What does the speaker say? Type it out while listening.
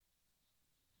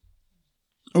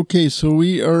Okay, so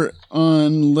we are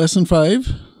on lesson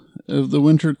 5 of the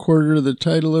winter quarter. The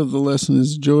title of the lesson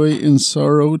is Joy in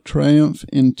Sorrow, Triumph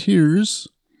in Tears.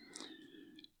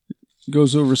 It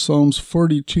goes over Psalms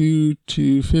 42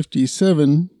 to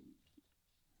 57.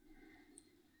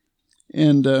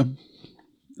 And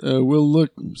we'll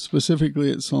look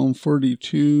specifically at Psalm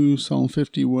 42, Psalm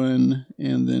 51,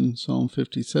 and then Psalm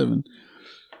 57.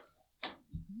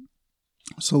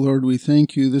 So, Lord, we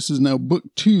thank you. This is now book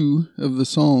 2 of the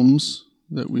Psalms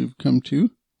that we've come to.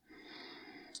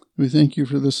 We thank you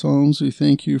for the Psalms. We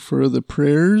thank you for the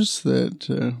prayers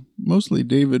that mostly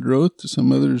David wrote.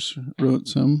 Some others wrote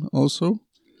some also.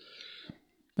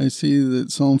 I see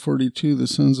that Psalm 42, the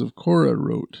sons of Korah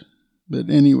wrote. But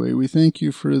anyway, we thank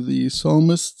you for the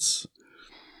psalmists,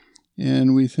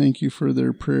 and we thank you for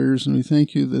their prayers, and we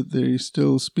thank you that they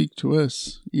still speak to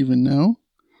us even now.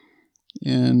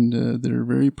 And they're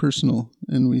very personal,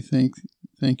 and we thank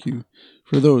you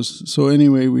for those. So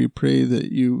anyway, we pray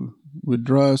that you would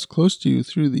draw us close to you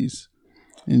through these.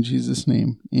 In Jesus'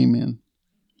 name, amen.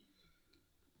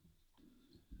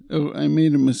 Oh, I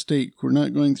made a mistake. We're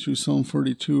not going through Psalm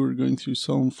 42. We're going through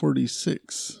Psalm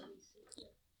 46.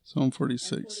 Psalm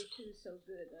 46.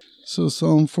 So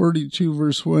Psalm 42,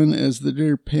 verse 1, as the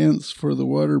deer pants for the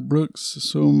water brooks,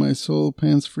 so my soul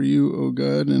pants for you, O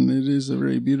God, and it is a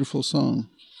very beautiful song.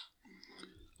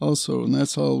 Also, and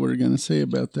that's all we're going to say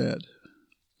about that.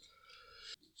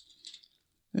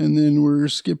 And then we're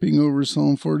skipping over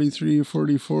Psalm 43,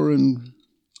 44, and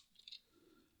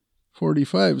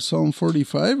 45. Psalm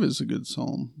 45 is a good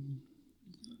psalm.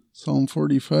 Psalm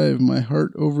 45, my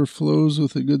heart overflows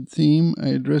with a good theme. I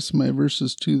address my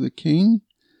verses to the King.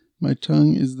 My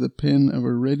tongue is the pen of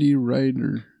a ready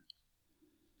writer.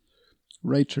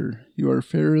 You are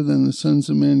fairer than the sons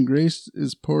of men. Grace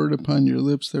is poured upon your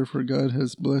lips. Therefore God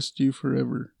has blessed you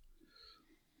forever.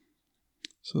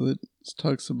 So that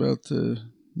talks about the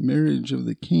marriage of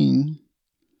the King.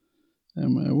 I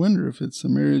wonder if it's the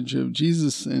marriage of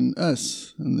Jesus and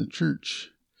us and the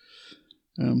church.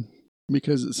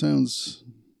 Because it sounds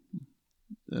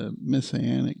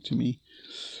messianic to me.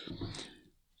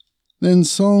 Then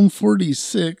Psalm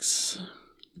 46.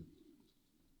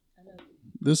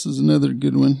 This is another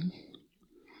good one.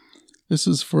 This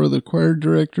is for the choir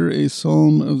director, a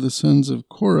psalm of the sons of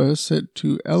Korah, set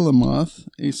to Alamoth,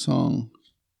 a song.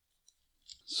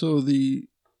 So the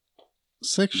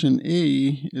section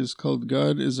A is called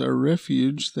God is Our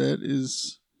Refuge. That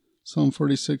is Psalm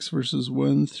 46, verses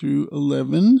 1 through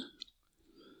 11.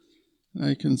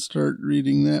 I can start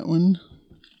reading that one.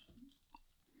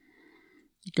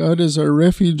 God is our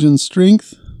refuge and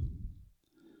strength,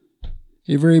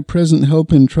 a very present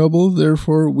help in trouble.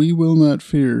 Therefore we will not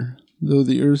fear, though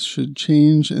the earth should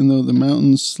change, and though the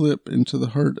mountains slip into the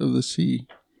heart of the sea,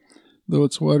 though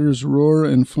its waters roar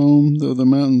and foam, though the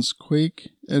mountains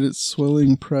quake at its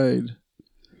swelling pride.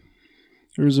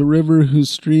 There is a river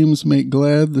whose streams make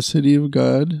glad the city of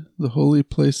God, the holy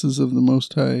places of the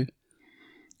Most High.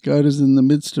 God is in the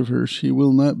midst of her. She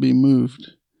will not be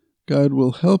moved. God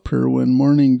will help her when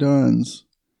morning dawns.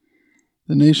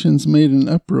 The nations made an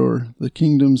uproar. The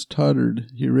kingdoms tottered.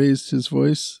 He raised his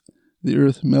voice. The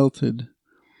earth melted.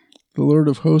 The Lord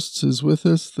of hosts is with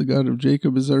us. The God of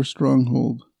Jacob is our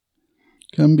stronghold.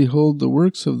 Come, behold the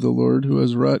works of the Lord, who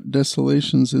has wrought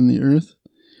desolations in the earth.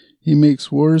 He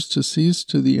makes wars to cease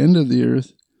to the end of the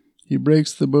earth. He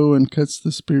breaks the bow and cuts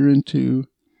the spear in two.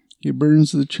 He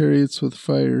burns the chariots with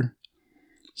fire.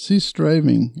 Cease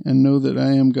striving, and know that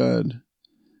I am God.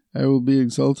 I will be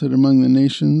exalted among the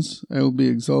nations. I will be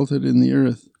exalted in the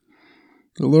earth.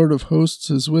 The Lord of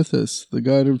hosts is with us. The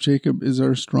God of Jacob is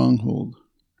our stronghold.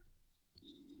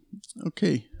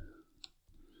 Okay.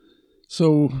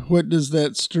 So what does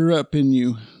that stir up in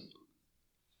you?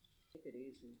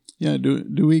 Yeah,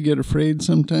 do we get afraid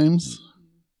sometimes?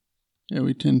 Yeah,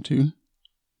 we tend to.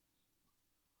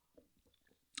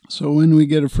 So when we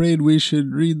get afraid, we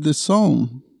should read the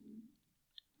psalm.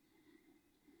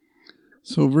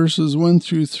 So verses 1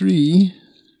 through 3,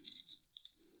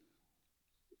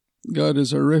 God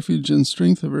is our refuge and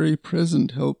strength, a very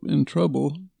present help in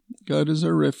trouble. God is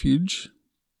our refuge.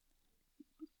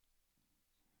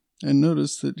 And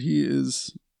notice that he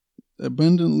is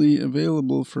abundantly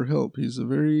available for help. He's a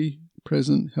very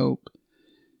present help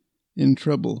in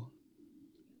trouble,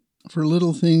 for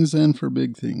little things and for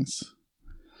big things.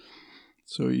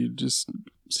 So you just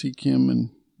seek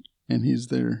him and he's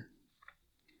there.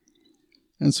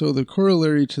 And so the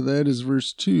corollary to that is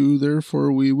verse 2,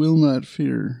 therefore we will not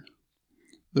fear,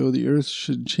 though the earth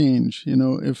should change. You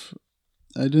know, if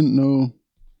I didn't know,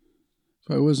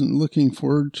 if I wasn't looking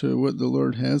forward to what the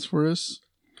Lord has for us,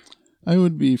 I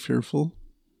would be fearful.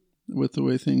 with the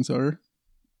way things are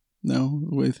now,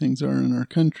 the way things are in our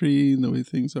country, the way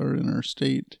things are in our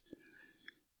state,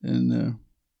 and the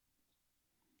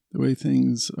way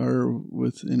things are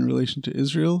in relation to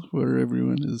Israel, where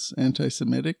everyone is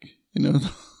anti-Semitic.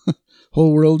 The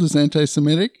whole world is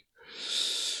anti-Semitic.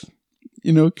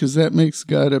 Because that makes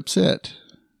God upset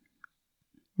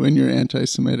when you're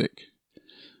anti-Semitic.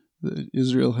 That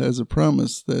Israel has a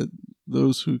promise that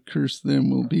those who curse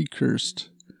them will be cursed.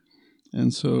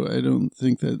 And so I don't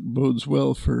think that bodes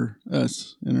well for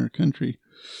us in our country.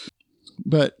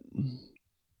 But,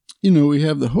 we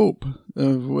have the hope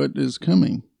of what is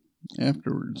coming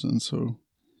afterwards. And so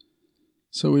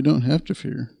we don't have to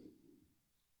fear.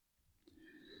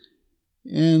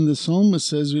 And the psalmist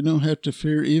says we don't have to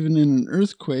fear even in an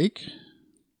earthquake,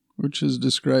 which is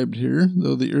described here,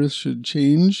 though the earth should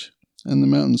change and the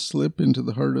mountains slip into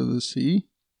the heart of the sea.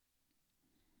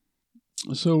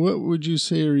 So what would you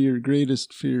say are your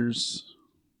greatest fears?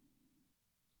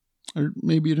 Or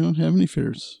maybe you don't have any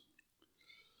fears.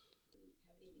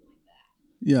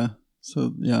 Yeah. So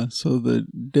the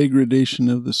degradation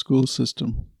of the school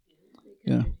system.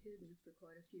 Yeah.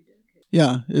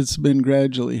 Yeah, it's been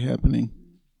gradually happening,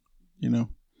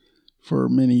 for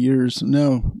many years.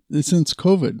 Now, since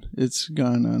COVID, it's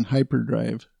gone on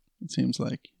hyperdrive, it seems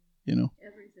like,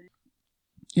 Everything.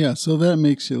 Yeah, so that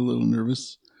makes you a little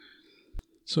nervous.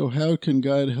 So how can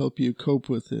God help you cope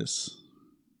with this?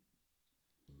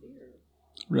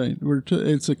 Right.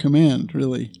 It's a command,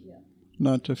 really,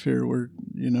 not to fear.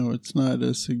 It's not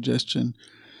a suggestion.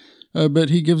 But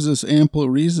he gives us ample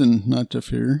reason not to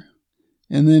fear.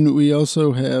 And then we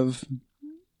also have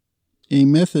a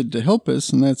method to help us,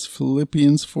 and that's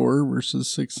Philippians 4, verses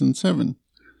 6 and 7,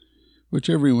 which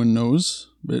everyone knows.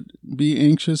 But be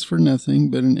anxious for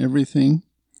nothing, but in everything,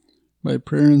 by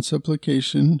prayer and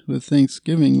supplication, with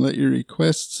thanksgiving, let your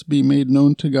requests be made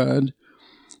known to God,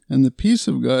 and the peace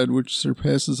of God, which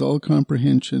surpasses all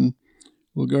comprehension,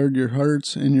 will guard your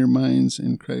hearts and your minds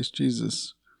in Christ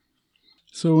Jesus.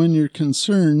 So when you're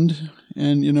concerned,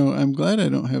 and, I'm glad I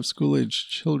don't have school-aged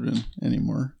children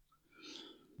anymore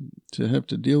to have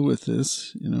to deal with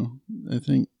this, I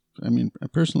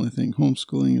personally think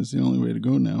homeschooling is the only way to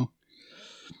go now.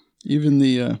 Even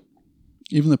the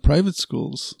private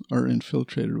schools are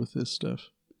infiltrated with this stuff,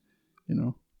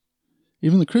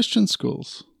 Even the Christian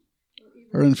schools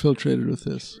are infiltrated with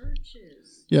this.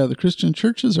 Yeah, the Christian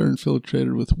churches are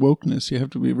infiltrated with wokeness. You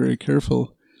have to be very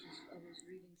careful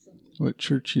what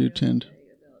church you attend.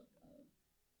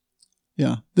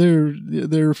 Yeah,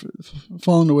 they're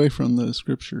falling away from the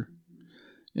Scripture,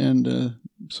 and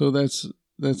so that's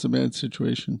a bad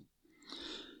situation.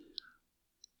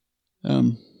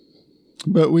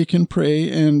 But we can pray,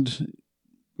 and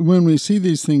when we see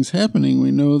these things happening,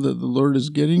 we know that the Lord is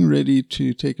getting ready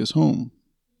to take us home,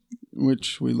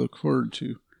 which we look forward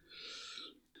to.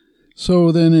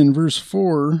 So then in verse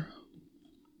 4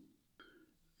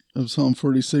 of Psalm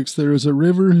 46, there is a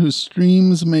river whose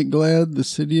streams make glad the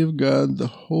city of God, the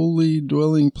holy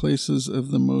dwelling places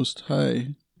of the Most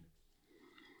High.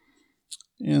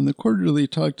 And the quarterly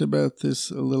talked about this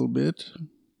a little bit.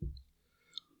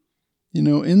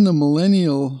 In the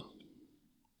millennial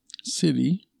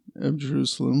city of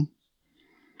Jerusalem,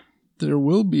 there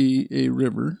will be a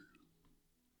river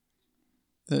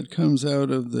that comes out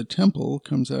of the temple,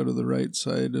 comes out of the right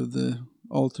side of the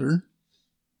altar.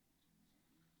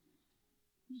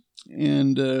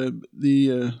 And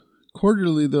the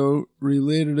quarterly, though,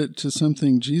 related it to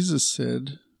something Jesus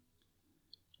said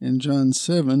in John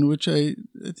 7, which I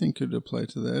think could apply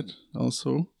to that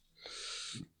also.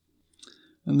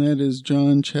 And that is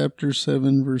John chapter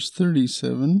 7, verse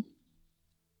 37.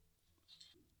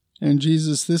 And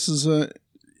Jesus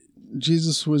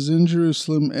was in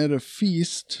Jerusalem at a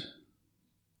feast,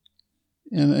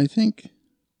 and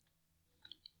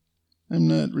I'm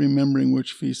not remembering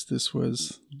which feast this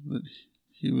was that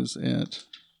he was at.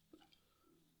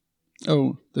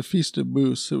 Oh, the Feast of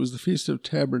Booths. It was the Feast of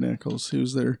Tabernacles. He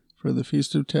was there for the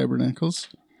Feast of Tabernacles.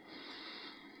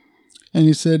 And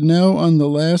he said, "Now on the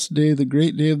last day, the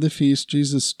great day of the feast,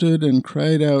 Jesus stood and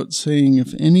cried out, saying,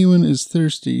 'If anyone is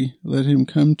thirsty, let him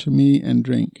come to me and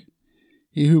drink.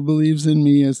 He who believes in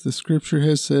me, as the Scripture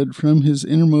has said, from his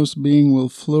innermost being will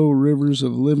flow rivers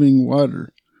of living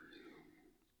water.'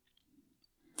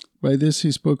 By this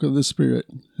he spoke of the Spirit,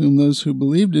 whom those who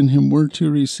believed in him were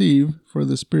to receive, for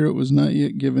the Spirit was not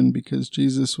yet given, because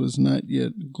Jesus was not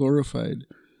yet glorified."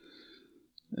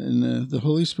 And the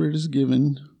Holy Spirit is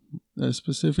given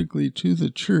specifically to the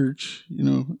church.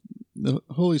 The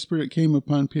Holy Spirit came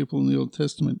upon people in the Old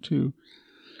Testament too.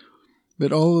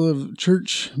 But all of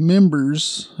church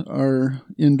members are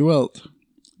indwelt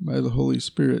by the Holy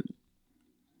Spirit,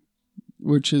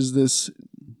 which is this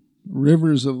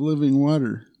rivers of living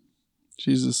water,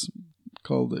 Jesus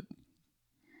called it.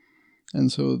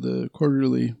 And so the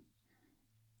quarterly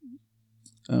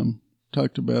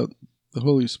talked about the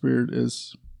Holy Spirit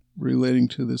as relating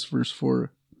to this verse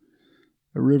 4,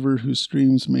 a river whose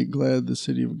streams make glad the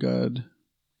city of God.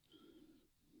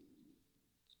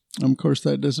 Of course,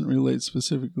 that doesn't relate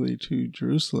specifically to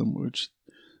Jerusalem, which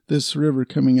this river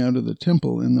coming out of the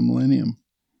temple in the millennium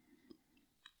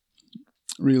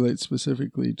relates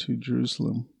specifically to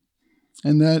Jerusalem.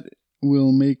 And that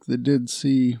will make the Dead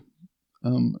Sea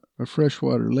a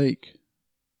freshwater lake,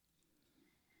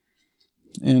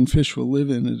 and fish will live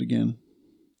in it again.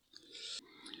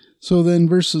 So then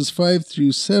verses 5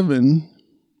 through 7,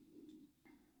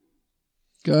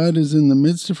 God is in the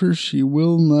midst of her. She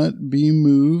will not be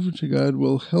moved. God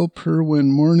will help her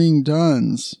when morning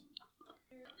dawns.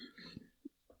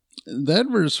 That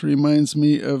verse reminds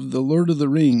me of the Lord of the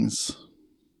Rings.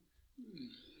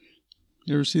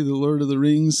 You ever see the Lord of the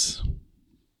Rings?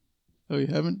 Oh, you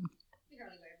haven't?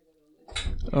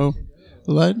 Oh,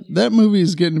 well, that movie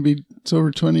is getting to be, it's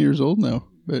over 20 years old now,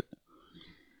 but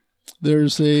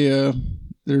there's a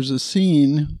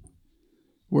scene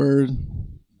where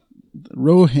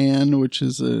Rohan, which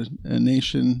is a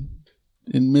nation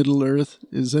in Middle Earth,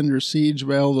 is under siege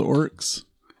by all the orcs,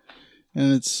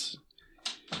 and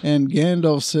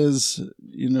Gandalf says,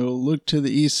 look to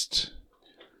the east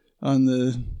on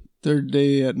the third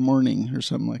day at morning, or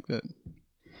something like that.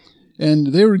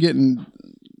 And they were getting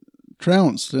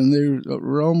trounced, and they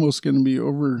were almost going to be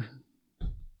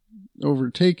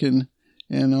overtaken.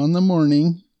 And on that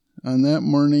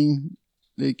morning,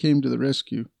 they came to the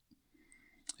rescue.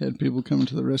 Had people come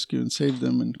to the rescue and save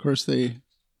them. And of course, they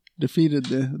defeated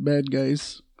the bad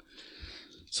guys.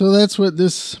 So that's what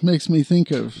this makes me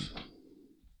think of.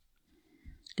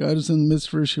 God is in the midst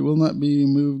of her. She will not be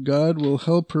moved. God will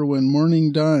help her when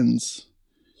morning dawns.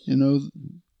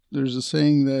 There's a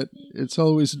saying that it's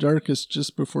always darkest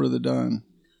just before the dawn.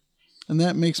 And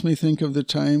that makes me think of the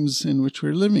times in which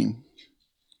we're living.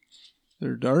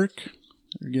 They're dark.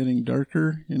 They're getting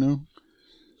darker,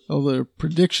 All the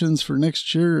predictions for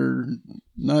next year are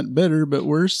not better, but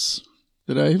worse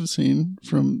that I have seen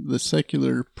from the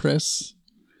secular press.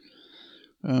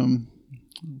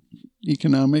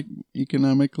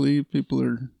 Economically, people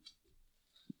are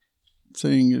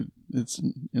saying it's,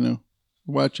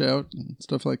 watch out and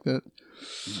stuff like that.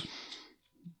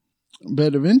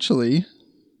 But eventually,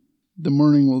 the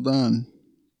morning will dawn.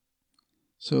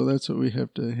 So that's what we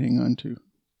have to hang on to.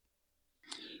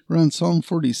 We're on Psalm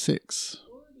 46.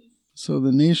 So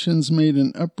the nations made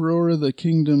an uproar, the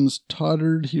kingdoms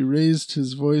tottered, he raised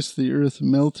his voice, the earth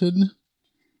melted.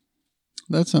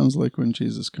 That sounds like when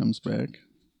Jesus comes back.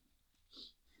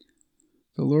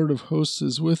 The Lord of hosts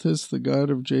is with us, the God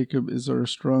of Jacob is our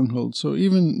stronghold. So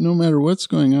even no matter what's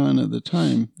going on at the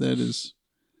time, that is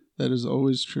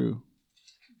always true.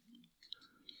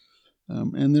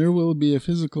 And there will be a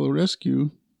physical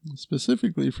rescue,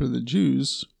 specifically for the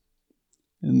Jews,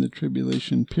 in the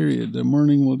tribulation period. The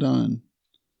morning will dawn,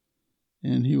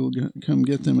 and he will come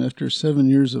get them after 7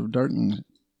 years of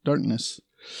darkness.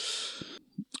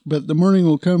 But the morning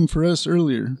will come for us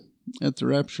earlier, at the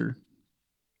rapture.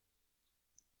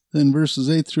 Then verses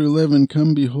 8 through 11,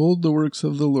 come, behold the works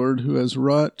of the Lord, who has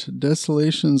wrought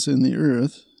desolations in the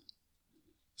earth.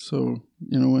 So,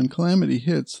 when calamity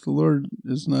hits, the Lord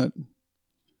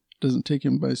doesn't take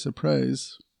him by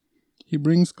surprise. He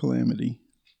brings calamity.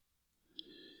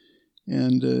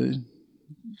 And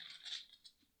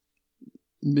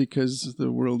because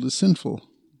the world is sinful,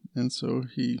 and so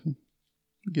he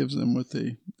gives them what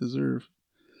they deserve.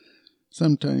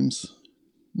 Sometimes,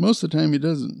 most of the time he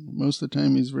doesn't. Most of the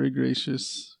time he's very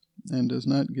gracious and does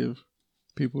not give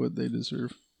people what they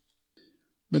deserve.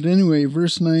 But anyway,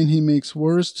 verse 9, he makes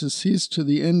wars to cease to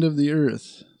the end of the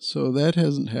earth. So that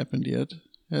hasn't happened yet,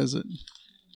 has it?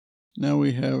 Now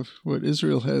we have what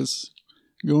Israel has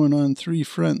going on 3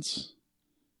 fronts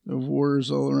of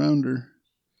wars all around her.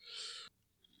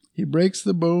 He breaks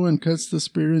the bow and cuts the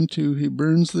spear in two. He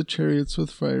burns the chariots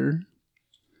with fire.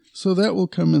 So that will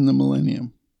come in the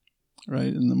millennium,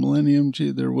 right? In the millennium,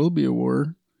 there will be a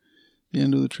war. The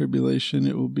end of the tribulation,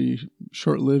 it will be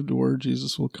short-lived war.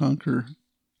 Jesus will conquer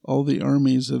all the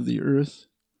armies of the earth.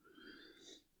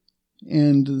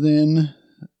 And then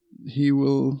he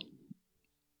will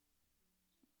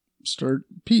start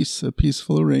peace, a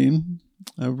peaceful reign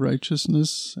of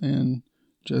righteousness and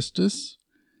justice.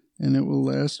 And it will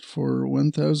last for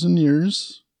 1,000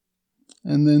 years.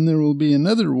 And then there will be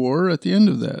another war at the end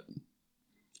of that,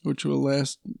 which will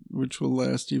last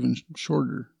even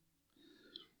shorter.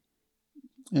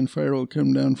 and fire will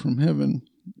come down from heaven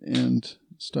and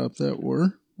stop that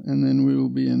war, and then we will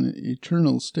be in an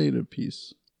eternal state of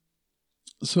peace.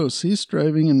 So cease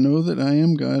striving and know that I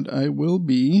am God. I will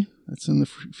be, that's in the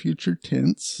future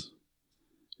tense,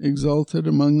 exalted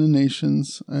among the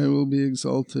nations. I will be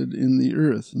exalted in the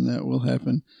earth, and that will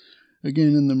happen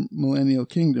again in the millennial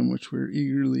kingdom, which we're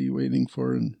eagerly waiting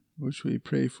for and which we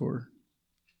pray for.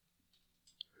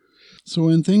 So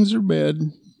when things are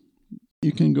bad,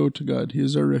 you can go to God. He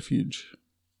is our refuge.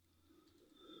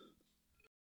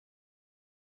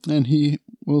 And He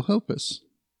will help us,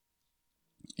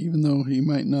 even though He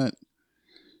might not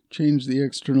change the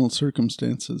external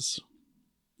circumstances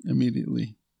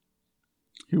immediately.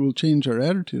 He will change our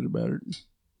attitude about it.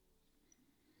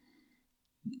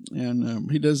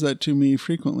 And He does that to me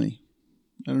frequently.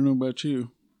 I don't know about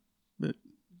you, but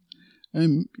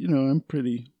I'm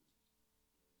pretty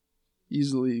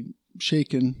easily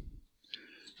shaken,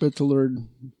 but the Lord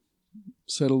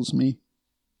settles me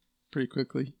pretty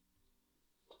quickly.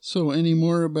 So any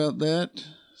more about that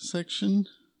section?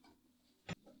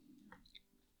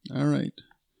 All right.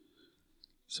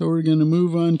 So we're going to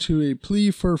move on to a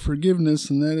plea for forgiveness,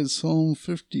 and that is Psalm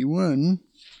 51.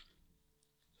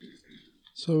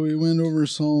 So we went over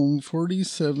Psalm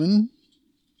 47,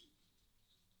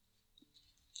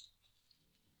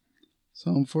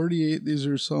 Psalm 48. These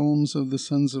are Psalms of the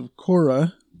sons of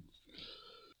Korah.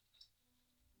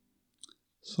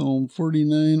 Psalm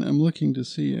 49, I'm looking to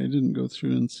see. I didn't go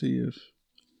through and see if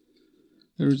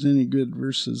there was any good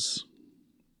verses.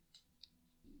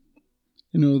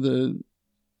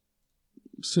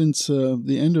 Since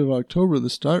the end of October, the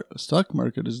stock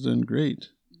market has done great.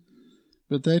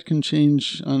 But that can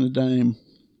change on a dime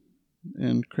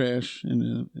and crash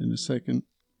in a second.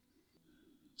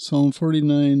 Psalm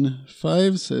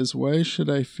 49:5 says, "Why should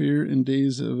I fear in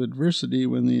days of adversity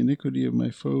when the iniquity of my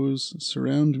foes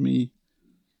surround me?"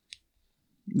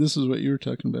 This is what you were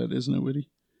talking about, isn't it, Woody?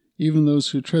 "Even those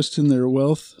who trust in their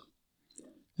wealth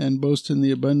and boast in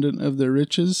the abundance of their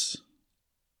riches.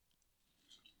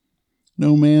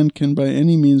 No man can by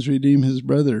any means redeem his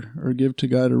brother or give to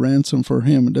God a ransom for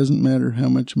him. It doesn't matter how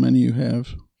much money you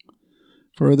have.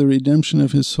 For the redemption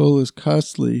of his soul is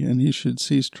costly, and he should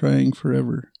cease trying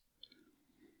forever.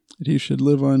 That he should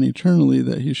live on eternally,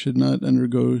 that he should not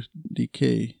undergo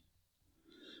decay."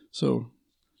 So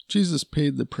Jesus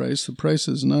paid the price. The price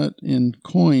is not in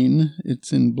coin,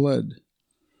 it's in blood.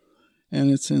 And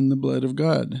it's in the blood of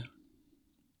God.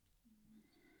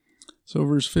 So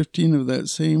verse 15 of that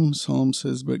same psalm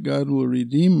says, "But God will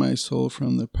redeem my soul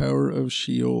from the power of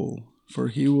Sheol, for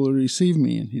he will receive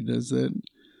me." And he does that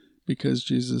because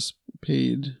Jesus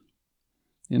paid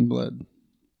in blood.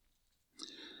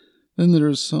 Then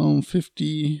there's Psalm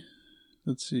 50.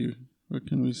 Let's see, what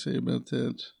can we say about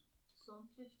that? Psalm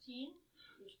 15?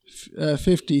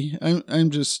 50.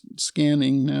 I'm just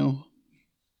scanning now.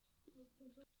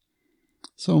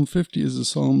 Psalm 50 is a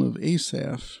psalm of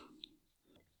Asaph.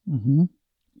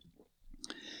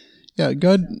 Yeah,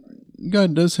 God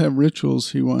does have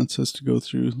rituals He wants us to go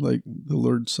through, like the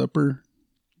Lord's Supper.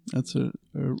 That's a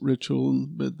ritual,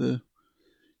 but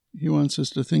He wants us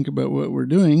to think about what we're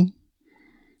doing.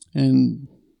 And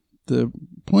the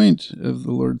point of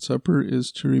the Lord's Supper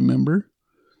is to remember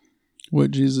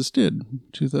what Jesus did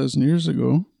 2,000 years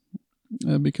ago,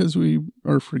 because we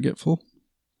are forgetful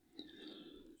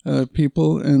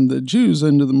people, and the Jews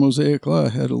under the Mosaic Law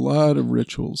had a lot of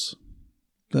rituals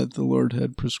that the Lord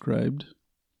had prescribed,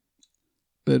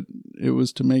 but it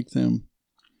was to make them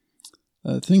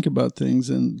think about things,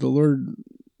 and the Lord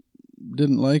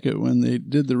didn't like it when they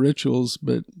did the rituals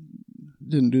but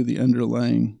didn't do the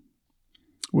underlying,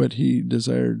 what He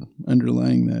desired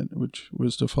underlying that, which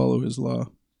was to follow His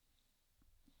law.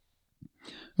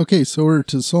 Okay, so we're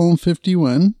to Psalm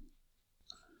 51.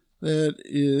 That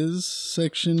is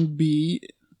section B,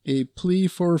 a plea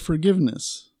for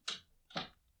forgiveness.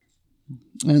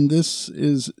 And this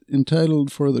is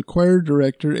entitled, "For the choir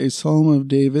director, a psalm of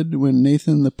David, when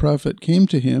Nathan the prophet came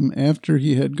to him after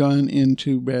he had gone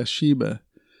into Bathsheba."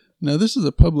 Now this is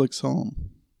a public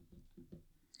psalm.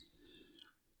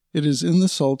 It is in the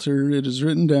Psalter, it is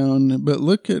written down, but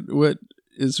look at what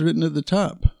is written at the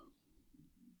top.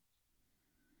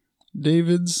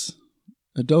 David's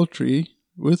adultery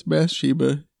with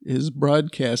Bathsheba is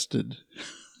broadcasted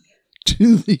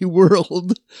to the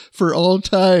world for all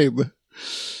time.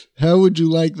 How would you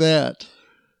like that?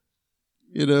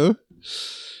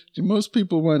 Most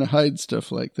people want to hide stuff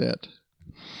like that.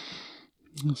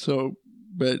 So,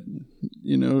 but,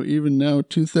 even now,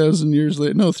 2,000 years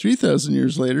later, no, 3,000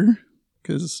 years later,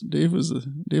 because David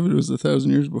was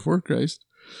 1,000 years before Christ,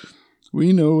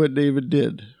 we know what David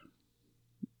did.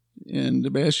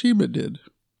 and Bathsheba did.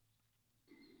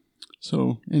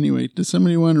 So anyway, does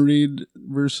somebody want to read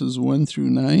verses 1 through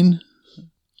 9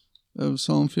 of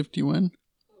Psalm 51?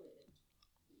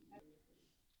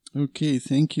 Okay,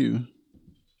 thank you.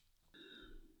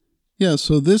 Yeah,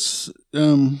 so this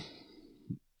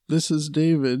is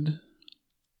David,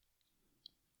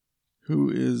 who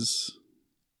is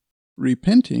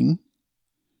repenting,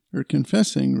 or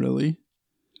confessing, really,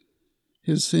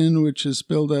 his sin, which is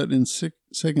spelled out in 2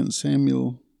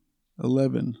 Samuel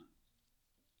 11.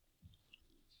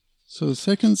 So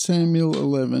 2 Samuel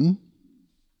 11,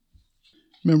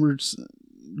 remember,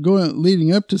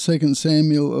 leading up to 2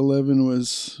 Samuel 11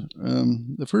 was,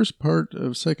 the first part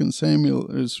of 2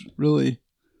 Samuel is really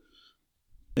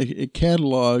a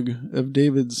catalog of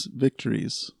David's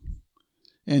victories.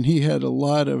 And he had a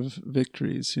lot of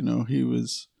victories. You know, he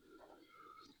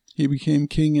became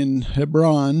king in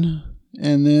Hebron,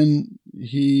 and then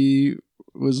he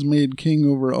was made king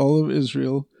over all of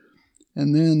Israel.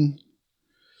 And then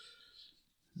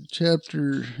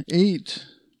chapter 8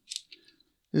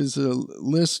 is a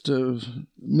list of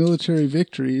military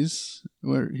victories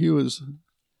where he was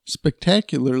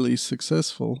spectacularly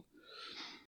successful.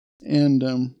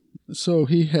 And so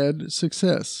he had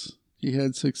success.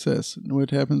 And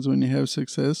what happens when you have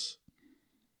success?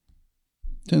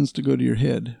 Tends to go to your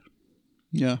head.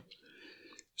 Yeah.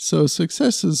 So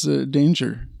success is a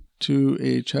danger to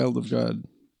a child of God.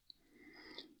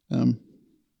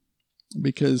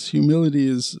 Because humility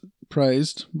is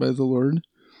prized by the Lord,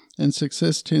 and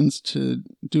success tends to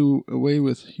do away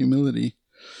with humility.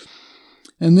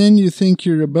 And then you think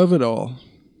you're above it all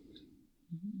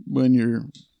when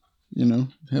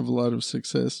have a lot of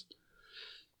success.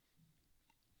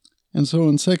 And so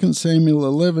in 2 Samuel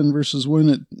 11, verses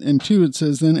 1 and 2, it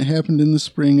says, "Then it happened in the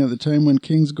spring, at the time when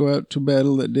kings go out to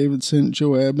battle, that David sent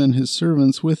Joab and his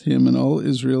servants with him and all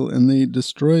Israel, and they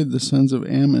destroyed the sons of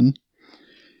Ammon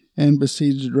and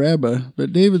besieged Rabbah.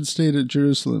 But David stayed at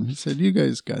Jerusalem." He said, "You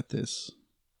guys got this."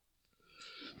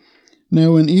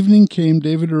 Now when evening came,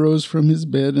 David arose from his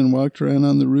bed and walked around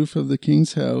on the roof of the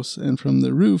king's house, and from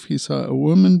the roof he saw a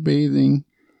woman bathing,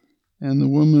 and the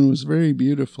woman was very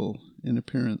beautiful in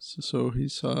appearance. So he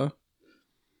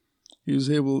was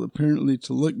able apparently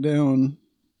to look down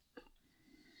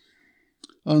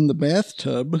on the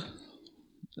bathtub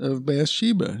of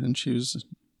Bathsheba, and she was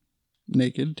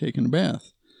naked, taking a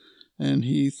bath. And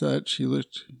he thought she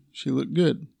looked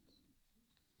good.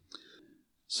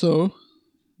 So,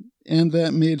 and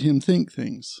that made him think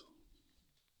things.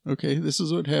 Okay, this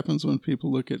is what happens when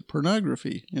people look at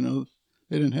pornography. You know,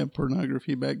 they didn't have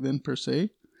pornography back then per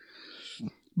se.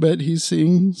 But he's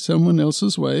seeing someone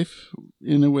else's wife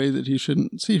in a way that he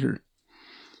shouldn't see her.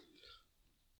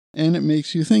 And it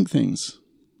makes you think things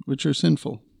which are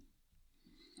sinful.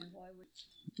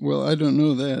 Well, I don't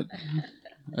know that.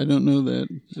 Or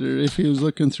if he was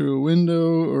looking through a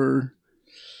window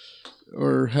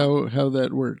or how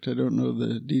that worked. I don't know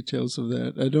the details of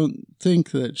that. I don't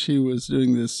think that she was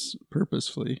doing this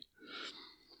purposefully.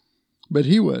 But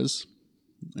he was.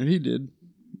 Or he did.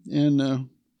 And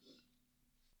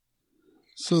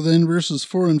so then verses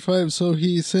 4 and 5, so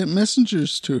he sent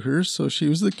messengers to her, so she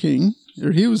was the king,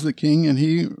 or he was the king, and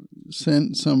he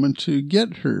sent someone to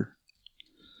get her.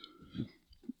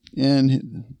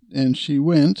 And she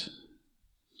went,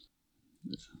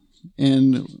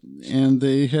 and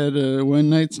they had a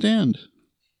one-night stand.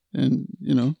 And,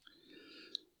 of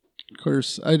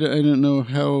course, I don't know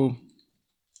how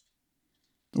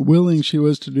willing she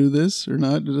was to do this or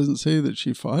not. It doesn't say that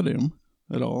she fought him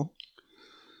at all.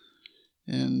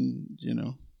 And,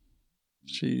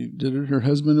 she did it. Her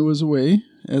husband was away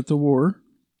at the war.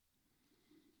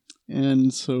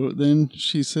 And so then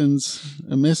she sends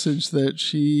a message that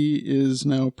she is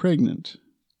now pregnant.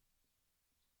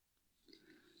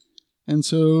 And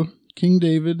so King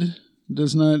David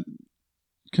does not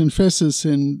confess his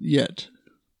sin yet.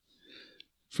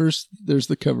 First, there's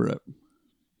the cover-up.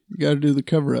 You got to do the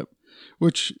cover-up,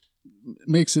 which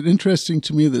makes it interesting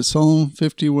to me that Psalm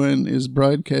 51 is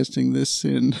broadcasting this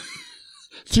sin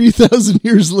 3,000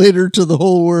 years later to the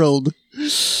whole world.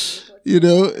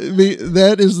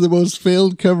 That is the most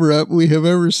failed cover-up we have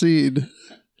ever seen.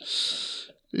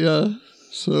 Yeah.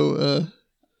 So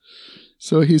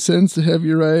he sends to have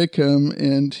Uriah come,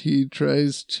 and he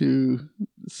tries to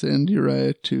send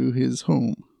Uriah to his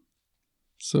home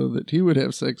so that he would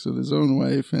have sex with his own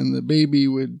wife and the baby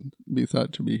would be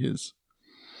thought to be his.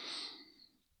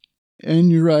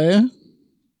 And Uriah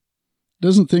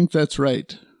doesn't think that's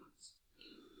right.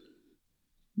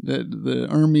 That the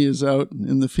army is out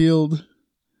in the field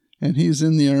and he's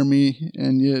in the army,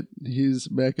 and yet he's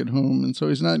back at home, and so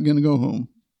he's not going to go home.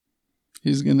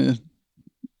 he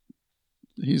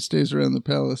stays around the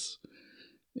palace.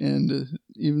 And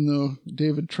even though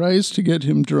David tries to get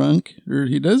him drunk, or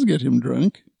he does get him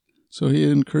drunk, so he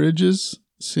encourages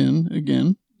sin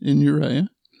again in Uriah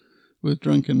with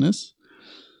drunkenness.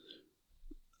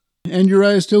 And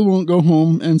Uriah still won't go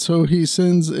home, and so he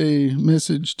sends a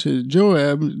message to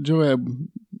Joab.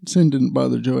 Sin didn't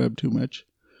bother Joab too much,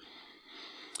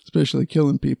 especially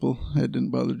killing people. That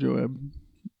didn't bother Joab.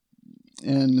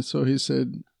 And so he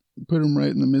said, put him right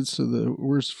in the midst of the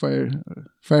worst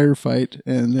firefight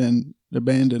and then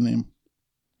abandon him.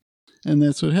 And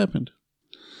that's what happened.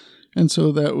 And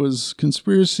so that was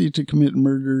conspiracy to commit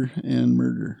murder and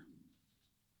murder.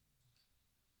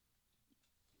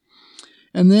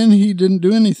 And then he didn't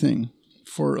do anything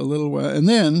for a little while. And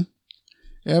then,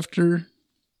 after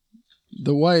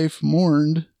the wife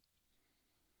mourned,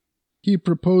 he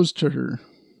proposed to her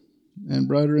and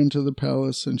brought her into the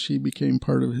palace, and she became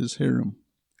part of his harem,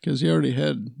 because he already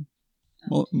had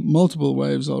multiple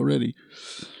wives already.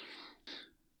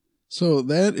 So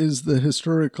that is the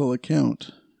historical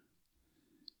account.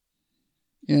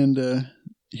 And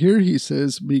here he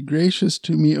says, "Be gracious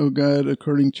to me, O God,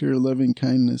 according to your loving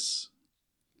kindness."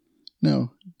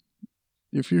 Now,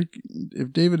 if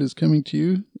David is coming to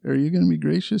you, are you going to be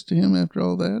gracious to him after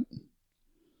all that?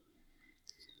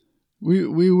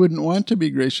 We wouldn't want to be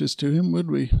gracious to him,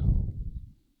 would we?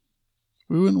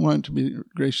 We wouldn't want to be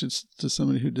gracious to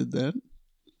somebody who did that.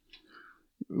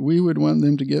 We would want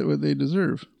them to get what they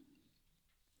deserve.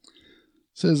 It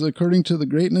says, according to the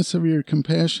greatness of your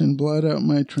compassion, blot out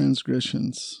my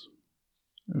transgressions.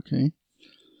 Okay.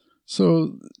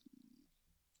 So,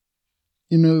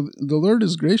 the Lord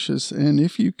is gracious, and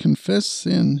if you confess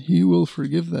sin, he will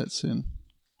forgive that sin.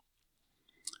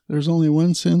 There's only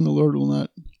one sin the Lord will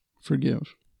not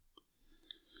forgive.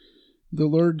 The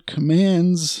Lord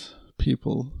commands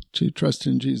people to trust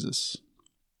in Jesus.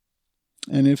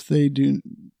 And if they do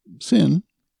sin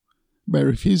by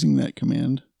refusing that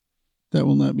command, that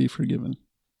will not be forgiven.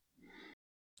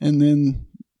 And then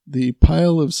the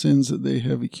pile of sins that they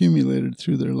have accumulated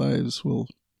through their lives will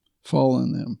fall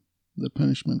on them, the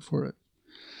punishment for it.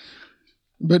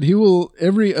 But he will,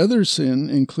 every other sin,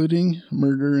 including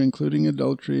murder, including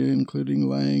adultery, including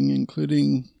lying,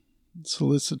 including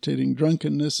soliciting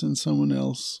drunkenness in someone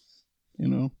else,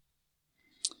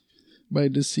 by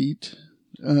deceit,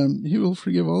 he will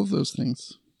forgive all of those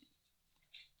things.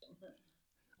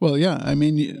 Well, yeah,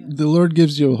 the Lord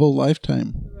gives you a whole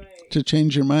lifetime to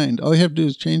change your mind. All you have to do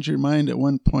is change your mind at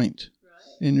one point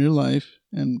in your life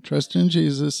and trust in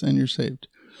Jesus, and you're saved.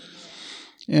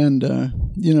 And,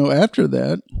 after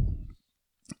that,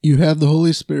 you have the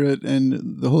Holy Spirit,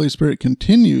 and the Holy Spirit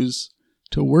continues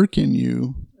to work in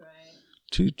you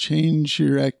to change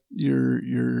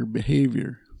your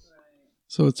behavior.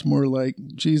 So it's more like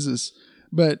Jesus.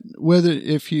 But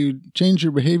if you change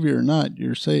your behavior or not,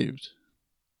 you're saved.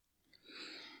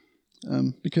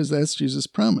 Because that's Jesus'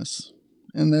 promise.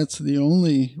 And that's the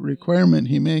only requirement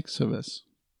he makes of us.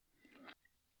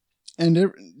 And,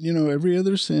 every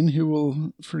other sin he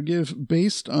will forgive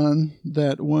based on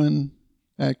that one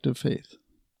act of faith.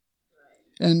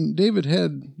 And David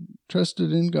had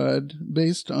trusted in God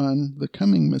based on the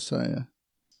coming Messiah.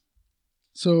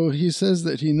 So he says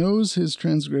that he knows his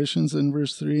transgressions in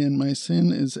verse 3, and my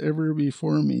sin is ever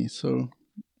before me. So,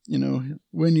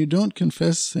 when you don't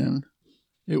confess sin,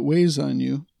 it weighs on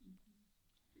you,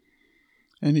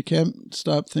 and you can't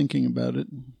stop thinking about it.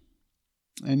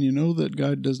 And you know that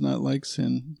God does not like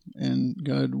sin, and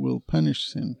God will punish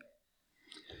sin.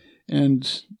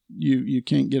 And you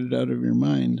can't get it out of your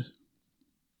mind.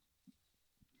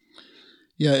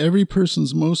 Yeah, every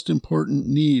person's most important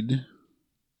need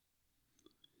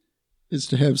is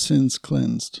to have sins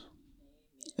cleansed.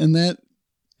 And that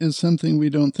is something we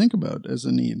don't think about as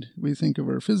a need. We think of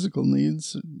our physical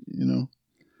needs,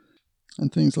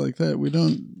 and things like that. We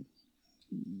don't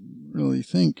really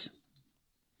think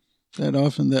that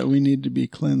often that we need to be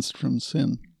cleansed from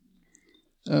sin.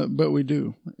 But we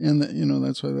do. And,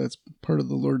 that's why that's part of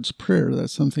the Lord's Prayer.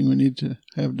 That's something we need to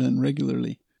have done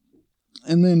regularly.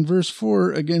 And then verse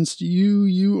 4, against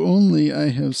you only I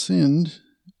have sinned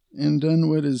and done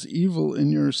what is evil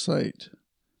in your sight,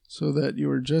 so that you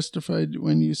are justified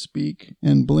when you speak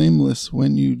and blameless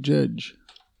when you judge.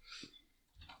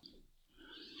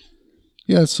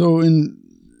 Yeah, so in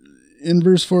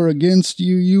verse 4, against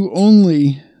you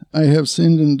only I have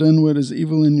sinned and done what is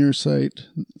evil in your sight,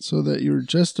 so that you are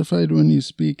justified when you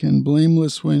speak and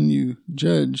blameless when you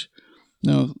judge.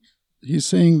 Now, he's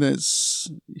saying that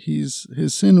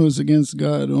his sin was against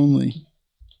God only.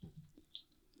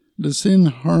 Does sin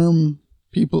harm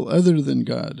people other than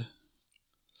God?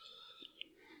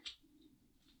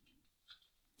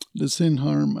 Does sin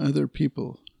harm other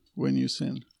people when you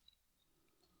sin?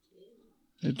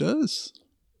 It does.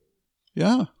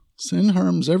 Yeah. Sin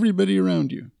harms everybody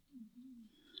around you.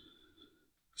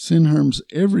 Sin harms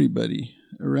everybody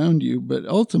around you, but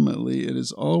ultimately it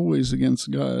is always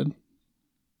against God,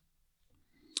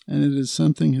 and it is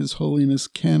something His holiness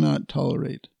cannot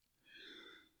tolerate.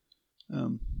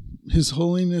 His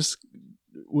holiness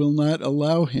will not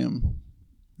allow Him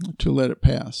to let it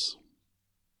pass.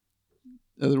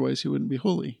 Otherwise, He wouldn't be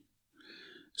holy.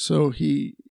 So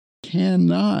He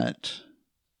cannot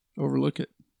overlook it.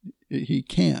 He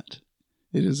can't.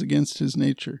 It is against His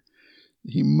nature.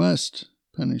 He must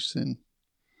punish sin.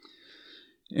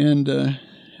 And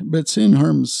but sin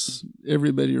harms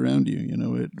everybody around you. You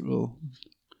know, it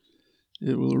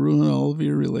will ruin all of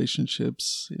your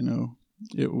relationships. You know,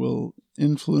 it will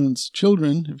influence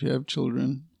children. If you have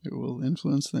children, it will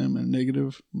influence them in a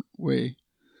negative way.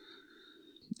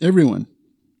 Everyone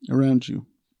around you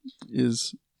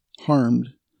is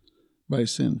harmed by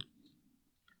sin.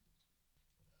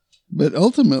 But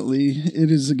ultimately, it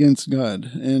is against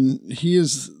God, and He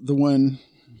is the one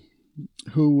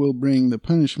who will bring the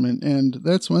punishment. And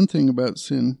that's one thing about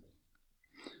sin.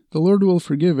 The Lord will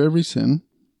forgive every sin.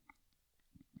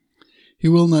 He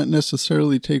will not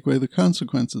necessarily take away the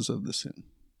consequences of the sin.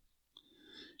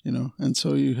 You know, and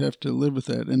so you have to live with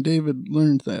that. And David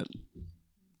learned that.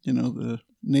 You know, the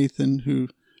Nathan who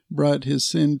brought his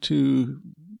sin to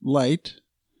light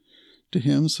to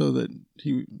him so that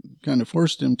he kind of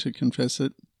forced him to confess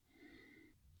it.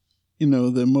 You know,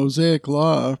 the Mosaic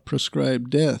law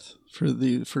prescribed death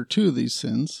for two of these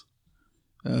sins.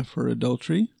 For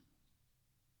adultery,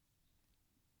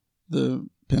 the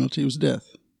penalty was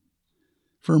death.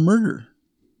 For murder,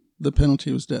 the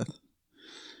penalty was death.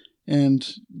 And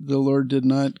the Lord did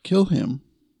not kill him.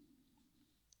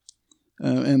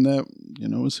 And that, you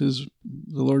know, was the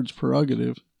Lord's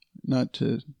prerogative not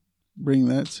to bring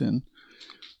that sin.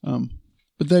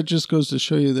 But that just goes to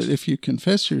show you that if you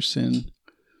confess your sin,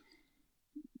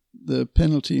 the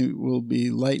penalty will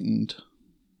be lightened,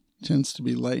 tends to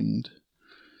be lightened.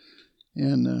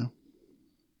 And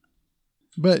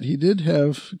but he did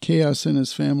have chaos in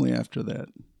his family after that.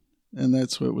 And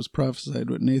that's what was prophesied,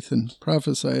 what Nathan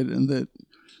prophesied, and that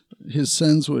his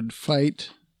sons would fight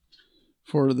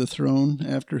for the throne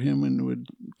after him and would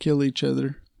kill each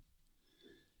other.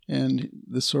 And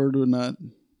the sword would not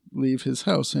leave his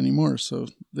house anymore. So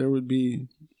there would be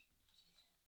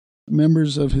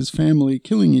members of his family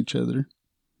killing each other.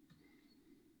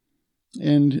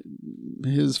 And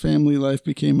his family life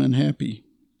became unhappy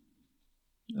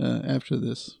after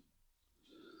this.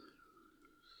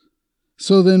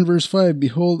 So then, verse 5,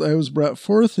 Behold, I was brought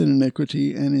forth in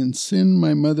iniquity, and in sin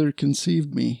my mother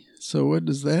conceived me. So what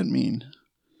does that mean?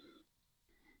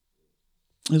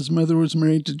 His mother was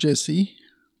married to Jesse.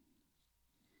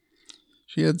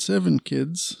 She had 7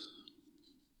 kids.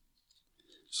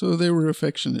 So they were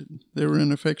affectionate. They were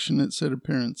an affectionate set of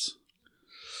parents.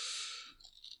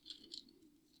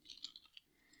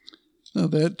 Now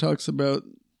that talks about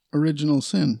original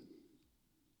sin.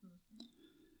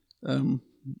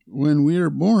 When we are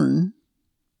born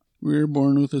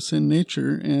with a sin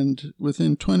nature, and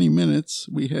within 20 minutes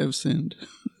we have sinned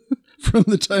from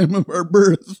the time of our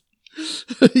birth.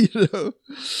 You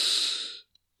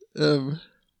know.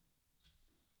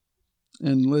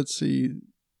 And let's see.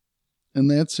 And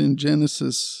that's in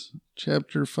Genesis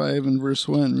chapter 5 and verse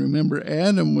 1. Remember,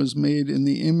 Adam was made in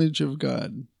the image of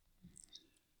God.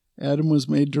 Adam was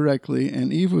made directly,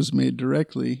 and Eve was made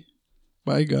directly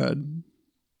by God.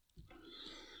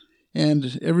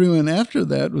 And everyone after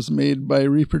that was made by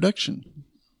reproduction,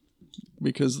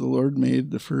 because the Lord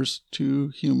made the first 2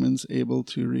 humans able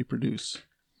to reproduce.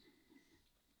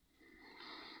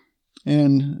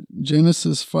 And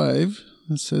Genesis 5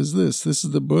 says this is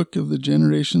the book of the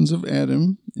generations of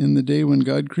Adam. In the day when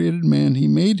God created man, he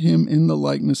made him in the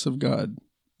likeness of God.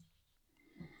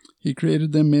 He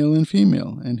created them male and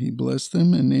female, and he blessed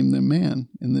them and named them man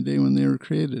in the day when they were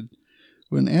created.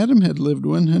 When Adam had lived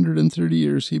 130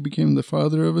 years, he became the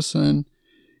father of a son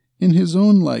in his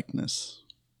own likeness,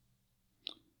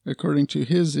 according to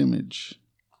his image,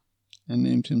 and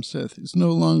named him Seth. He's no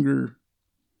longer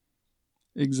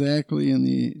exactly in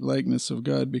the likeness of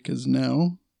God, because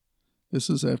now this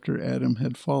is after Adam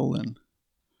had fallen.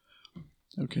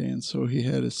 Okay, and so he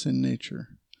had a sin nature,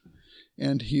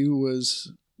 and he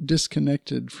was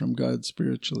disconnected from God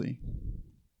spiritually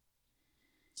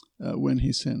when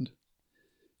he sinned.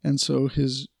 And so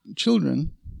his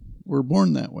children were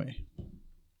born that way,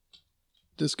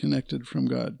 disconnected from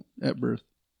God at birth.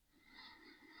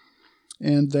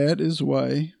 And that is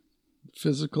why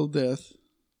physical death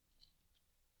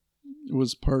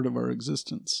was part of our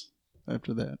existence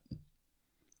after that,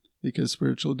 because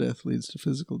spiritual death leads to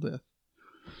physical death.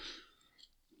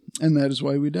 And that is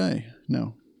why we die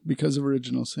now, because of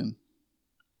original sin.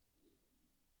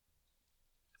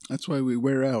 That's why we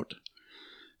wear out.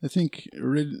 I think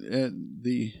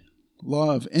the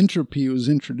law of entropy was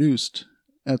introduced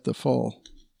at the fall.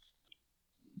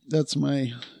 That's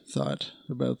my thought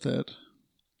about that.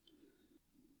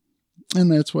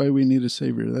 And that's why we need a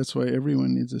Savior. That's why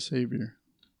everyone needs a Savior.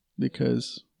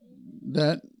 Because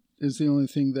that is the only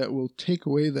thing that will take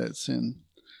away that sin.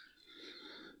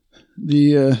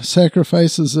 The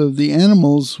sacrifices of the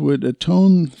animals would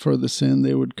atone for the sin.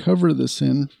 They would cover the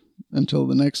sin until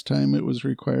the next time it was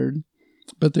required.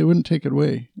 But they wouldn't take it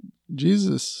away.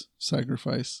 Jesus'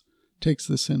 sacrifice takes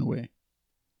the sin away.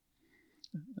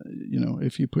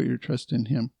 If you put your trust in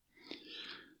him.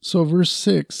 So verse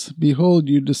 6, behold,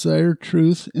 you desire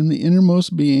truth in the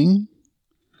innermost being,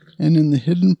 and in the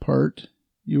hidden part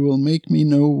you will make me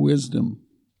know wisdom.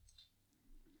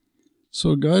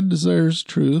 So God desires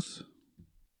truth.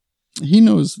 He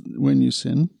knows when you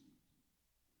sin,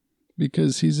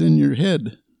 because he's in your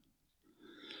head.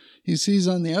 He sees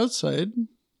on the outside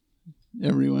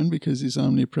everyone, because he's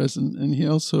omnipresent, and he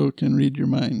also can read your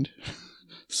mind.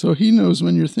 So he knows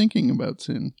when you're thinking about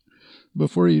sin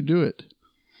before you do it.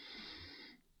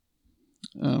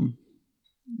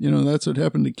 That's what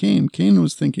happened to Cain. Cain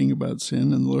was thinking about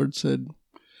sin, and the Lord said,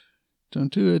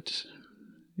 don't do it.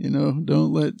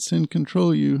 Don't let sin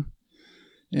control you.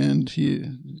 And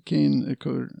Cain, of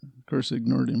course,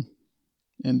 ignored him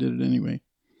and did it anyway.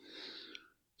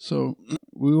 So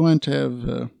we want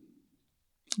to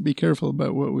be careful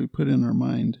about what we put in our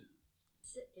mind.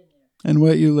 Sit in there. And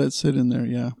what you let sit in there,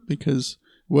 yeah. Because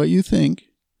what you think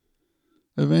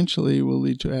eventually will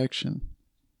lead to action.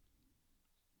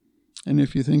 And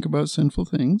if you think about sinful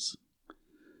things,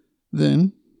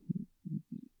 then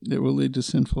it will lead to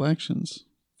sinful actions.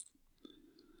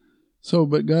 So,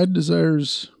 but God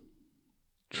desires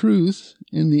truth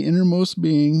in the innermost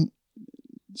being.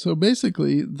 So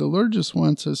basically, the Lord just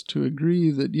wants us to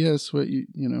agree that, yes,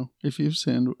 if you've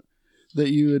sinned, that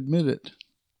you admit it.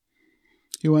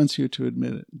 He wants you to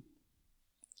admit it,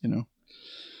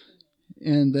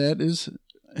 And that is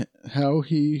how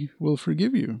he will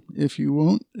forgive you. If you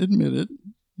won't admit it,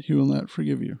 he will not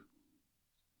forgive you.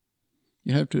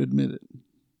 You have to admit it.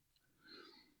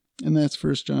 And that's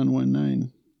 1 John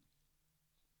 1:9.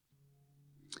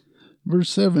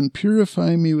 Verse 7,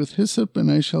 purify me with hyssop,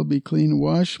 and I shall be clean.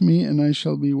 Wash me, and I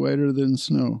shall be whiter than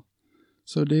snow.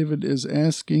 So David is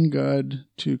asking God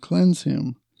to cleanse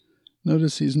him.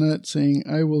 Notice he's not saying,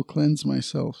 I will cleanse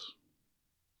myself.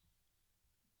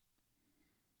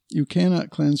 You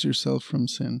cannot cleanse yourself from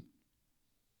sin.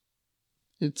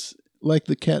 It's like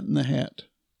the Cat in the Hat.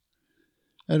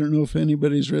 I don't know if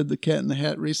anybody's read The Cat in the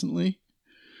Hat recently.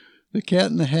 The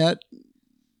Cat in the Hat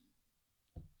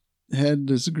had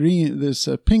this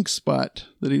pink spot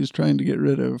that he was trying to get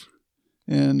rid of,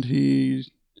 and he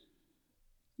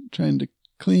trying to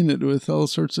clean it with all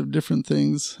sorts of different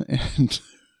things, and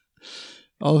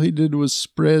all he did was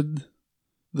spread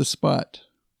the spot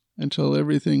until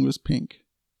everything was pink.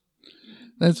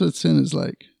 That's what sin is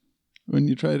like when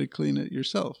you try to clean it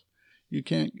yourself.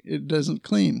 It doesn't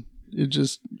clean. It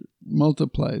just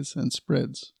multiplies and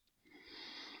spreads.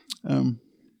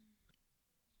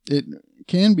 It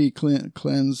can be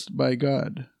cleansed by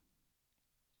God.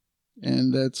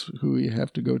 And that's who we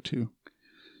have to go to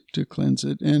cleanse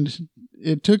it. And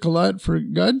it took a lot for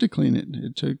God to clean it.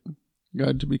 It took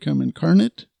God to become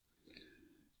incarnate.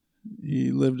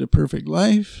 He lived a perfect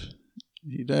life.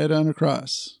 He died on a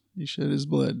cross. He shed his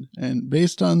blood. And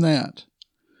based on that,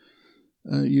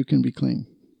 you can be clean.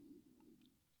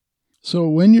 So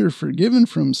when you're forgiven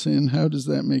from sin, how does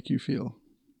that make you feel?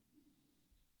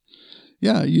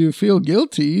 Yeah, you feel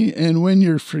guilty, and when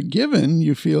you're forgiven,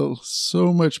 you feel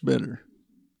so much better.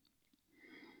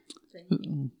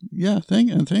 Yeah,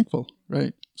 and thankful,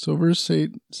 right? So verse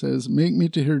 8 says, make me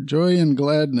to hear joy and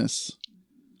gladness.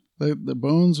 Let the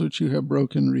bones which you have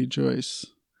broken rejoice.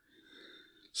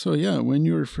 So yeah, when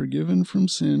you are forgiven from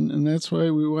sin, and that's why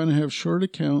we want to have short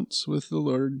accounts with the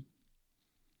Lord.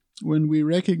 When we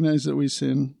recognize that we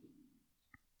sin,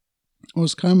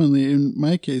 most commonly, in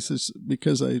my case, it's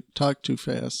because I talk too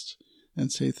fast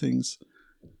and say things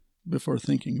before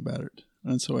thinking about it.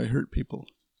 And so I hurt people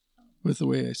with the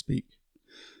way I speak.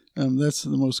 That's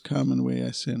the most common way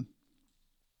I sin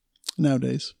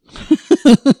nowadays.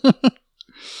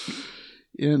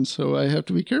 And so I have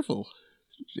to be careful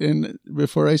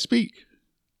before I speak,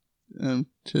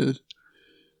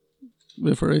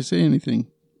 before I say anything.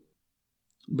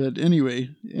 But anyway,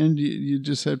 and you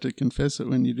just have to confess it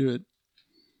when you do it.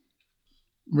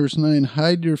 Verse 9,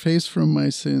 hide your face from my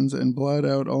sins and blot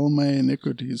out all my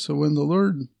iniquities. So when the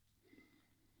Lord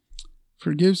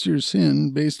forgives your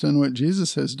sin based on what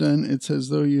Jesus has done, it's as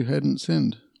though you hadn't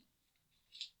sinned.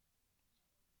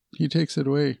 He takes it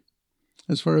away,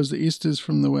 as far as the east is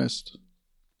from the west.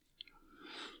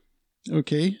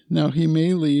 Okay, now he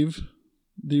may leave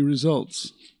the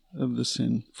results of the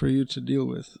sin for you to deal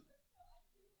with.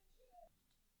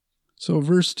 So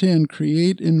verse 10,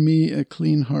 create in me a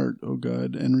clean heart, O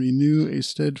God, and renew a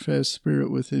steadfast spirit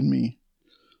within me.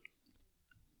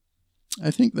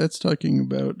 I think that's talking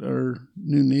about our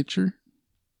new nature.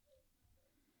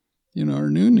 Our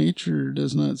new nature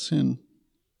does not sin.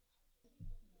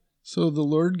 So the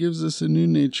Lord gives us a new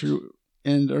nature,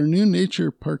 and our new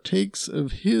nature partakes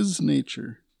of his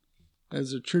nature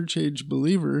as a church age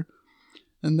believer,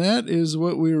 and that is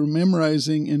what we were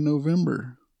memorizing in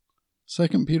November.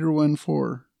 2 Peter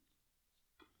 1:4.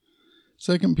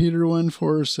 2 Peter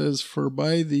 1:4 says, for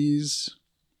by these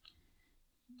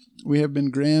we have been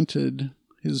granted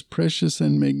his precious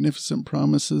and magnificent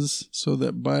promises, so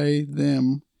that by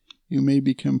them you may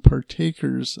become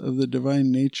partakers of the divine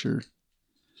nature,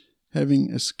 having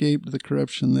escaped the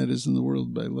corruption that is in the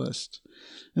world by lust.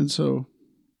 And so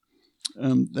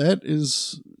that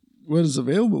is what is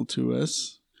available to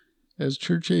us as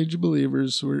church-age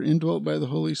believers. We're indwelt by the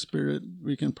Holy Spirit.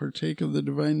 We can partake of the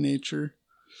divine nature.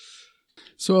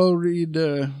 So I'll read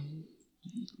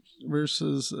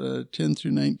verses 10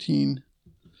 through 19.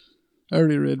 I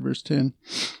already read verse 10.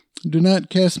 Do not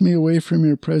cast me away from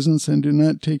your presence, and do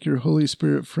not take your Holy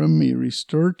Spirit from me.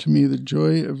 Restore to me the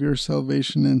joy of your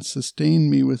salvation, and sustain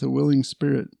me with a willing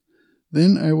spirit.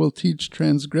 Then I will teach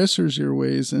transgressors your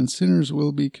ways, and sinners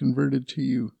will be converted to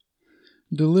you.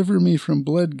 Deliver me from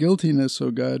blood guiltiness,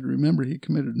 O God. Remember, he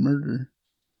committed murder.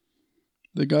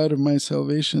 The God of my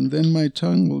salvation. Then my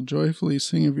tongue will joyfully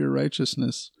sing of your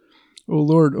righteousness. O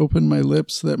Lord, open my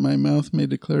lips, that my mouth may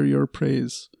declare your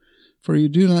praise. For you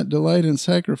do not delight in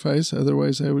sacrifice,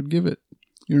 otherwise I would give it.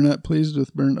 You are not pleased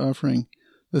with burnt offering.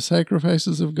 The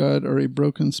sacrifices of God are a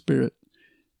broken spirit,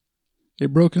 a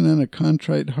broken and a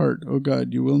contrite heart, O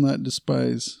God, you will not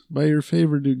despise. By your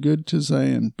favor do good to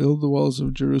Zion, build the walls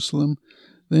of Jerusalem.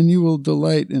 Then you will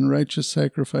delight in righteous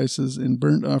sacrifices, in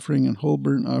burnt offering and whole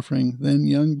burnt offering. Then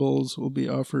young bulls will be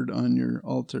offered on your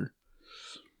altar.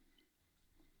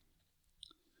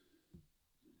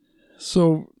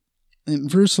 So, in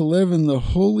verse 11, the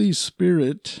Holy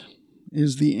Spirit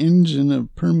is the engine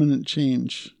of permanent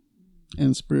change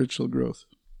and spiritual growth.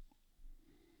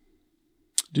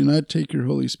 Do not take your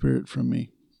Holy Spirit from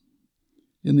me.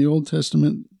 In the Old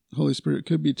Testament, Holy Spirit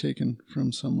could be taken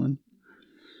from someone.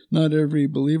 Not every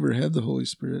believer had the Holy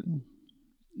Spirit,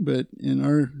 but in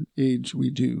our age we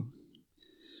do.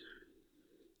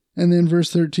 And then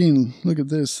verse 13, look at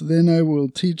this. Then I will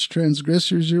teach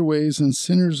transgressors your ways, and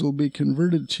sinners will be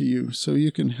converted to you, so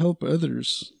you can help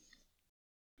others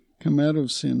come out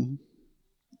of sin.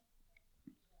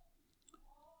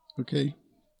 Okay.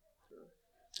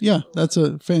 Yeah, that's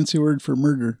a fancy word for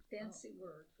murder. Fancy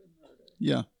word for murder.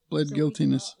 Yeah, blood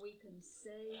guiltiness. We can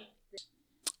say that.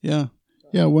 Yeah.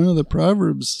 Yeah, one of the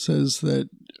Proverbs says that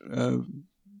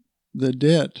the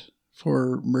debt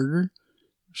for murder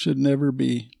should never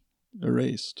be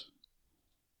erased.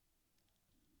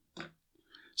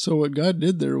 So what God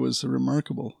did there was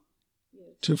remarkable,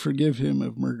 to forgive him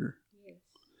of murder.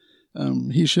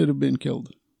 He should have been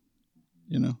killed,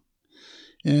 but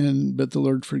the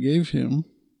Lord forgave him,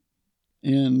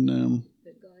 and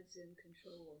But God's in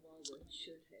control of all the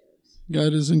should-haves.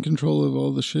 God is in control of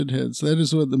all the should-haves. That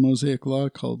is what the Mosaic Law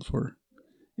called for.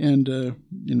 And,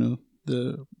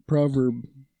 the proverb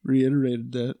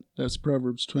reiterated that. That's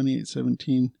Proverbs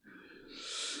 28:17.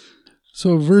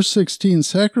 So verse 16,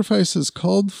 sacrifice is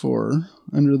called for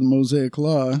under the Mosaic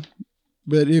Law,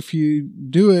 but if you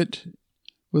do it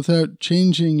without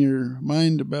changing your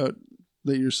mind about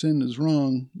that your sin is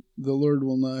wrong, the Lord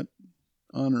will not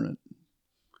honor it.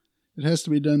 It has to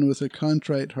be done with a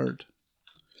contrite heart.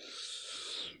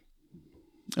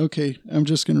 Okay, I'm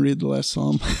just going to read the last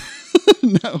psalm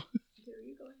now.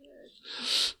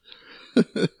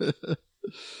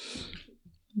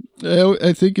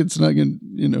 I think it's not going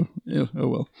to, oh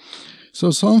well.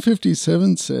 So Psalm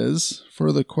 57 says,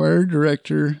 for the choir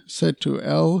director set to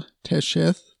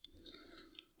Al-Tesheth,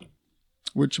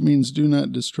 which means do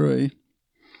not destroy,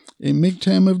 a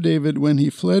miktam of David when he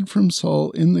fled from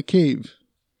Saul in the cave.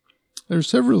 There are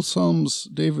several psalms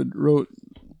David wrote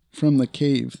from the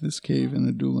cave, this cave in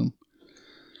Adullam.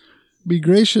 Be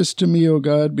gracious to me, O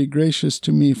God, be gracious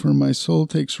to me, for my soul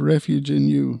takes refuge in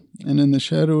you, and in the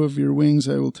shadow of your wings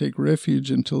I will take refuge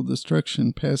until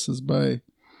destruction passes by.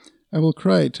 I will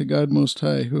cry to God Most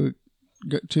High,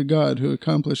 to God who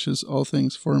accomplishes all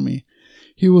things for me.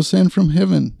 He will send from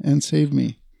heaven and save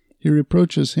me. He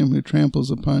reproaches him who tramples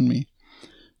upon me.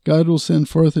 God will send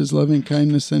forth his loving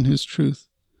kindness and his truth.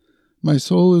 My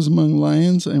soul is among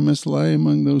lions. I must lie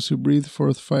among those who breathe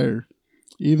forth fire,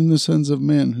 even the sons of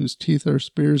men, whose teeth are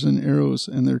spears and arrows,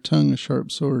 and their tongue a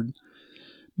sharp sword.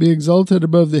 Be exalted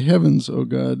above the heavens, O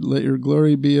God. Let your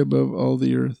glory be above all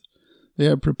the earth. They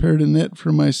have prepared a net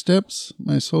for my steps.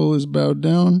 My soul is bowed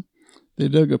down. They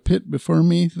dug a pit before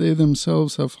me. They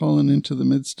themselves have fallen into the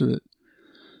midst of it.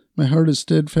 My heart is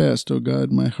steadfast, O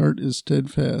God. My heart is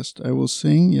steadfast. I will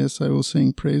sing, yes, I will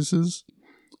sing praises.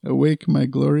 Awake, my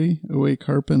glory. Awake,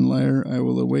 harp and lyre. I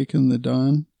will awaken the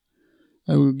dawn.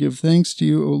 I will give thanks to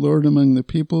you, O Lord, among the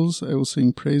peoples. I will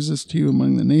sing praises to you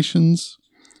among the nations.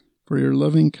 For your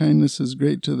loving kindness is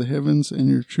great to the heavens, and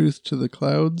your truth to the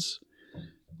clouds.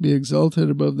 Be exalted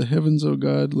above the heavens, O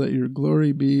God. Let your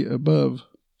glory be above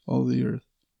all the earth.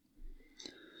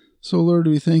 So, Lord,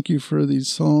 we thank you for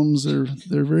these psalms.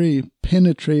 They're very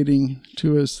penetrating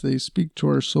to us. They speak to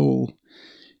our soul,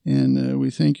 and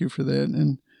we thank you for that.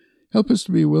 And help us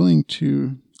to be willing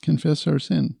to confess our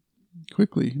sin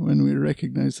quickly when we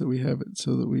recognize that we have it,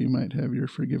 so that we might have your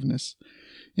forgiveness.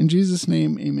 In Jesus'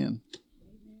 name, amen.